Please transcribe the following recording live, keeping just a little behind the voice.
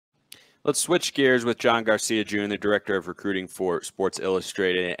Let's switch gears with John Garcia Jr., the director of recruiting for Sports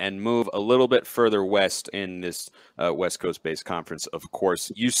Illustrated, and move a little bit further west in this West Coast-based conference, of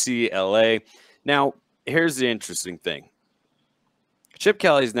course, UCLA. Now, here's the interesting thing. Chip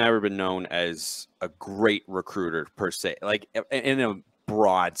Kelly's never been known as a great recruiter, per se, like in a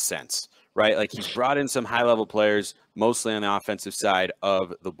broad sense, right? Like he's brought in some high-level players, mostly on the offensive side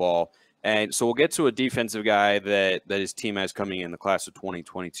of the ball. And so we'll get to a defensive guy that his team has coming in the class of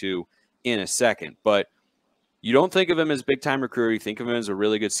 2022 in a second, but you don't think of him as big-time recruiter. You think of him as a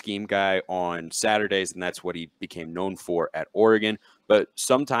really good scheme guy on Saturdays, and that's what he became known for at Oregon. But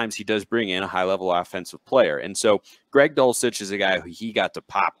sometimes he does bring in a high-level offensive player. And so Greg Dulcich is a guy who he got to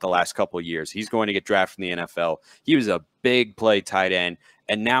pop the last couple of years. He's going to get drafted in the NFL. He was a big play tight end.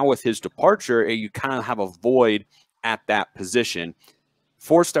 And now with his departure, you kind of have a void at that position.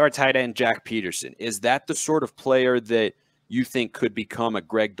 Four-star tight end Jack Pedersen, is that the sort of player that you think could become a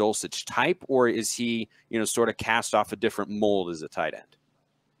Greg Dulcich type, or is he, sort of cast off a different mold as a tight end?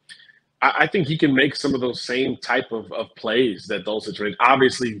 I think he can make some of those same type of plays that Dulcich made.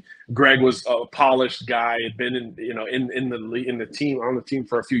 Obviously, Greg was a polished guy, had been in the team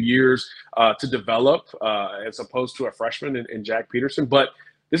for a few years to develop, as opposed to a freshman in Jack Pedersen. But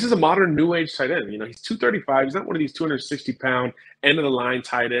this is a modern new age tight end. He's 235. He's not one of these 260-pound end of the line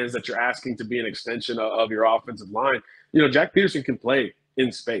tight ends that you're asking to be an extension of your offensive line. Jack Pedersen can play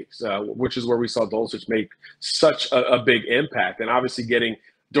in space, which is where we saw Dulcich make such a big impact. And obviously getting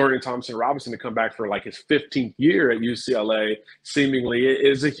Dorian Thompson-Robinson to come back for like his 15th year at UCLA seemingly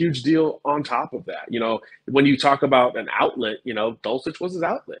is a huge deal on top of that. When you talk about an outlet, Dulcich was his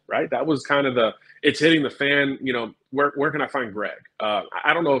outlet, right? That was kind of it's hitting the fan, where can I find Greg?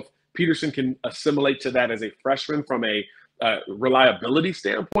 I don't know if Pedersen can assimilate to that as a freshman from a reliability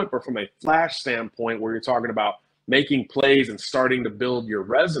standpoint, but from a flash standpoint where you're talking about making plays and starting to build your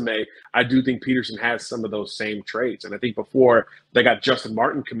resume, I do think Pedersen has some of those same traits. And I think before they got Justin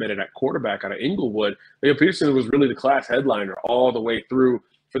Martin committed at quarterback out of Inglewood, Pedersen was really the class headliner all the way through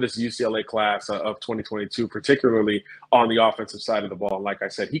for this UCLA class of 2022, particularly on the offensive side of the ball. And like I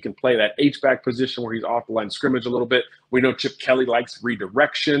said, he can play that H-back position where he's off the line of scrimmage a little bit. We know Chip Kelly likes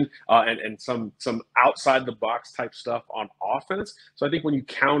redirection and some outside the box type stuff on offense. So I think when you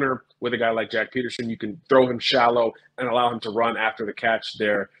counter with a guy like Jack Pedersen, you can throw him shallow and allow him to run after the catch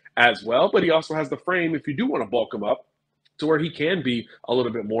there as well. But he also has the frame, if you do want to bulk him up, to where he can be a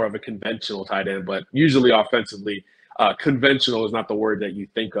little bit more of a conventional tight end, but usually offensively, conventional is not the word that you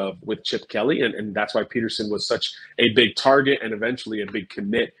think of with Chip Kelly, and that's why Pedersen was such a big target and eventually a big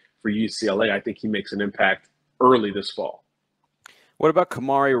commit for UCLA. I think he makes an impact early this fall. What about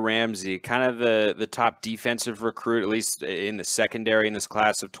Kamari Ramsey, kind of the top defensive recruit, at least in the secondary in this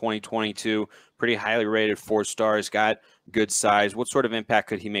class of 2022, pretty highly rated, 4 stars, got good size. What sort of impact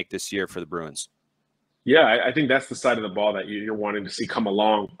could he make this year for the Bruins? Yeah, I think that's the side of the ball that you're wanting to see come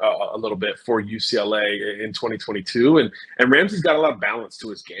along a little bit for UCLA in 2022. And Ramsey's got a lot of balance to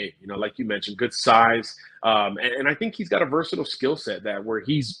his game. Like you mentioned, good size. And I think he's got a versatile skill set where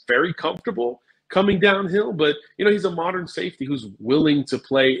he's very comfortable coming downhill, but, he's a modern safety who's willing to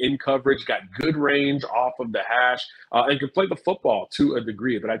play in coverage, got good range off of the hash, and can play the football to a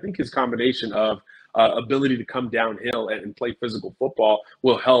degree. But I think his combination of ability to come downhill and play physical football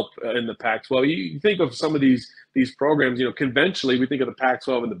will help in the Pac-12. You think of some of these programs, conventionally we think of the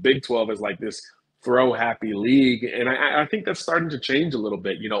Pac-12 and the Big 12 as like this throw-happy league, and I think that's starting to change a little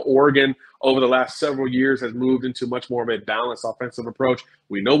bit. Oregon over the last several years has moved into much more of a balanced offensive approach.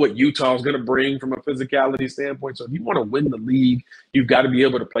 We know what Utah is going to bring from a physicality standpoint, so if you want to win the league, you've got to be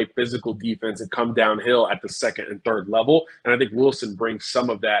able to play physical defense and come downhill at the second and third level, and I think Wilson brings some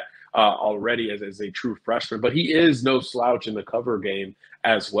of that already as a true freshman, but he is no slouch in the cover game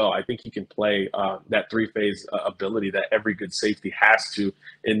as well. I think he can play that three-phase ability that every good safety has to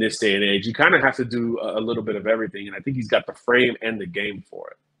in this day and age. You kind of have to do a little bit of everything, and I think he's got the frame and the game for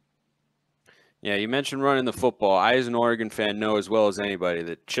it. Yeah, you mentioned running the football. I, as an Oregon fan, know as well as anybody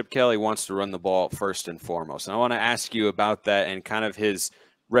that Chip Kelly wants to run the ball first and foremost. And I want to ask you about that and kind of his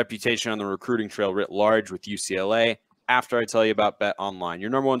reputation on the recruiting trail writ large with UCLA. After I tell you about Bet Online, your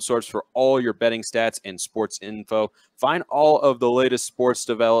number one source for all your betting stats and sports info. Find all of the latest sports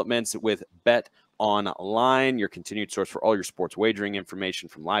developments with Bet Online, your continued source for all your sports wagering information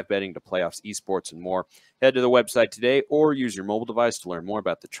from live betting to playoffs, esports, and more. Head to the website today or use your mobile device to learn more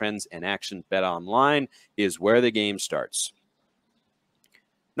about the trends and action. Bet Online is where the game starts.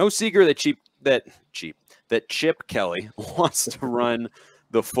 No secret that Chip Kelly wants to run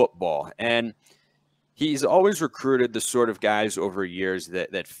the football. And He's always recruited the sort of guys over years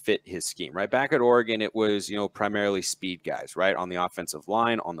that fit his scheme, right? Back at Oregon, it was, primarily speed guys, right? On the offensive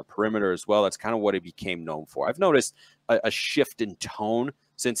line, on the perimeter as well. That's kind of what he became known for. I've noticed a shift in tone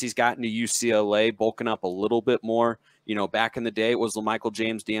since he's gotten to UCLA, bulking up a little bit more. Back in the day, it was LaMichael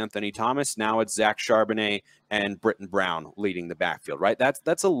James, DeAnthony Thomas. Now it's Zach Charbonnet and Britton Brown leading the backfield, right?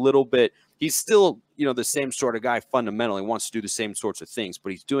 That's a little bit. He's still, the same sort of guy fundamentally, wants to do the same sorts of things,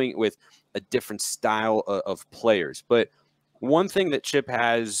 but he's doing it with a different style of players. But one thing that Chip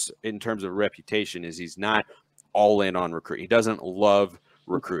has in terms of reputation is he's not all in on recruiting. He doesn't love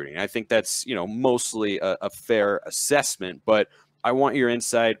recruiting. I think that's, mostly a fair assessment, but I want your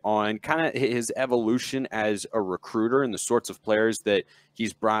insight on kind of his evolution as a recruiter and the sorts of players that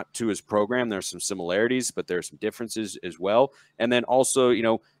he's brought to his program. There's some similarities, but there's some differences as well. And then also,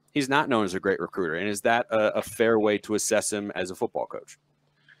 he's not known as a great recruiter. And is that a fair way to assess him as a football coach?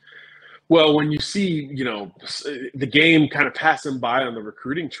 Well, when you see, the game kind of pass him by on the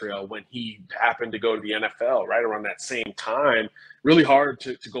recruiting trail when he happened to go to the NFL right around that same time, really hard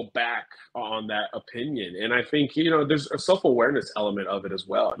to go back on that opinion. And I think, there's a self-awareness element of it as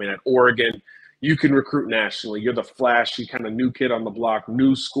well. I mean, at Oregon, you can recruit nationally. You're the flashy kind of new kid on the block,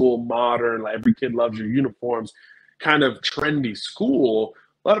 new school, modern, like every kid loves your uniforms, kind of trendy school.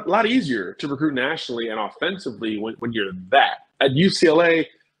 A lot easier to recruit nationally and offensively when you're that. At UCLA,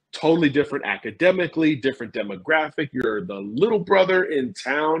 totally different academically, different demographic. You're the little brother in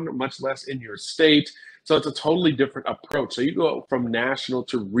town, much less in your state. So it's a totally different approach. So you go from national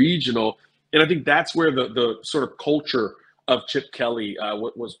to regional. And I think that's where the sort of culture of Chip Kelly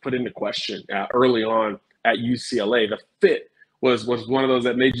was put into question early on at UCLA. The fit was one of those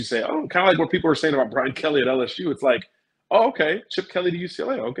that made you say, oh, kind of like what people were saying about Brian Kelly at LSU. It's like, oh, okay, Chip Kelly to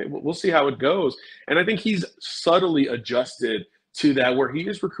UCLA. Okay, we'll see how it goes. And I think he's subtly adjusted to that, where he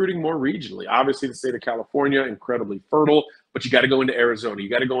is recruiting more regionally. Obviously, the state of California, incredibly fertile, but you got to go into Arizona. You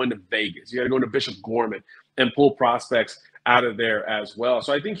got to go into Vegas. You got to go into Bishop Gorman and pull prospects out of there as well.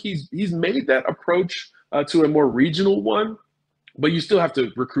 So I think he's made that approach to a more regional one, but you still have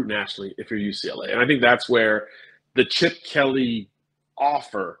to recruit nationally if you're UCLA. And I think that's where the Chip Kelly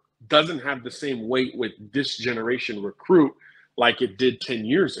offer doesn't have the same weight with this generation recruit like it did 10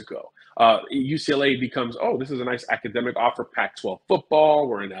 years ago. UCLA becomes, oh, this is a nice academic offer, Pac-12 football.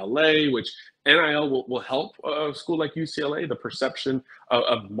 We're in LA, which NIL will help a school like UCLA. The perception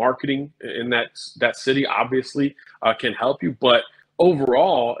of marketing in that city obviously can help you. But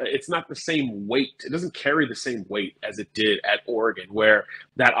overall, it's not the same weight. It doesn't carry the same weight as it did at Oregon, where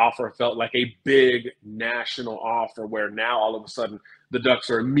that offer felt like a big national offer, where now all of a sudden the Ducks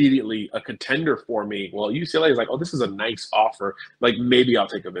are immediately a contender for me. Well, UCLA is like, oh, this is a nice offer. Like, maybe I'll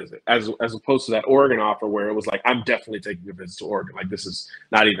take a visit, as opposed to that Oregon offer where it was like, I'm definitely taking a visit to Oregon. Like, this is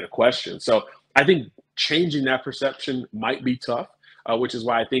not even a question. So I think changing that perception might be tough, which is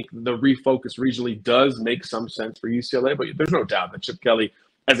why I think the refocus regionally does make some sense for UCLA. But there's no doubt that Chip Kelly,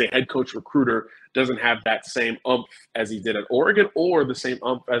 as a head coach recruiter, doesn't have that same oomph as he did at Oregon, or the same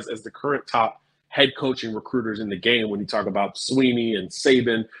oomph as the current top head coaching recruiters in the game when you talk about Sweeney and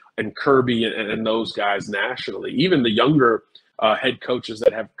Saban and Kirby and those guys nationally. Even the younger head coaches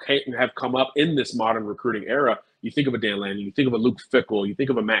that have come up in this modern recruiting era, you think of a Dan Lanning, you think of a Luke Fickell, you think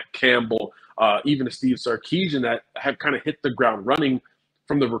of a Matt Campbell, even a Steve Sarkisian, that have kind of hit the ground running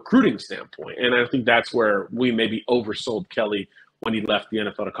from the recruiting standpoint. And I think that's where we maybe oversold Kelly when he left the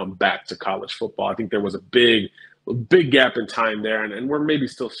NFL to come back to college football. I think there was a big gap in time there, and we're maybe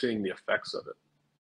still seeing the effects of it.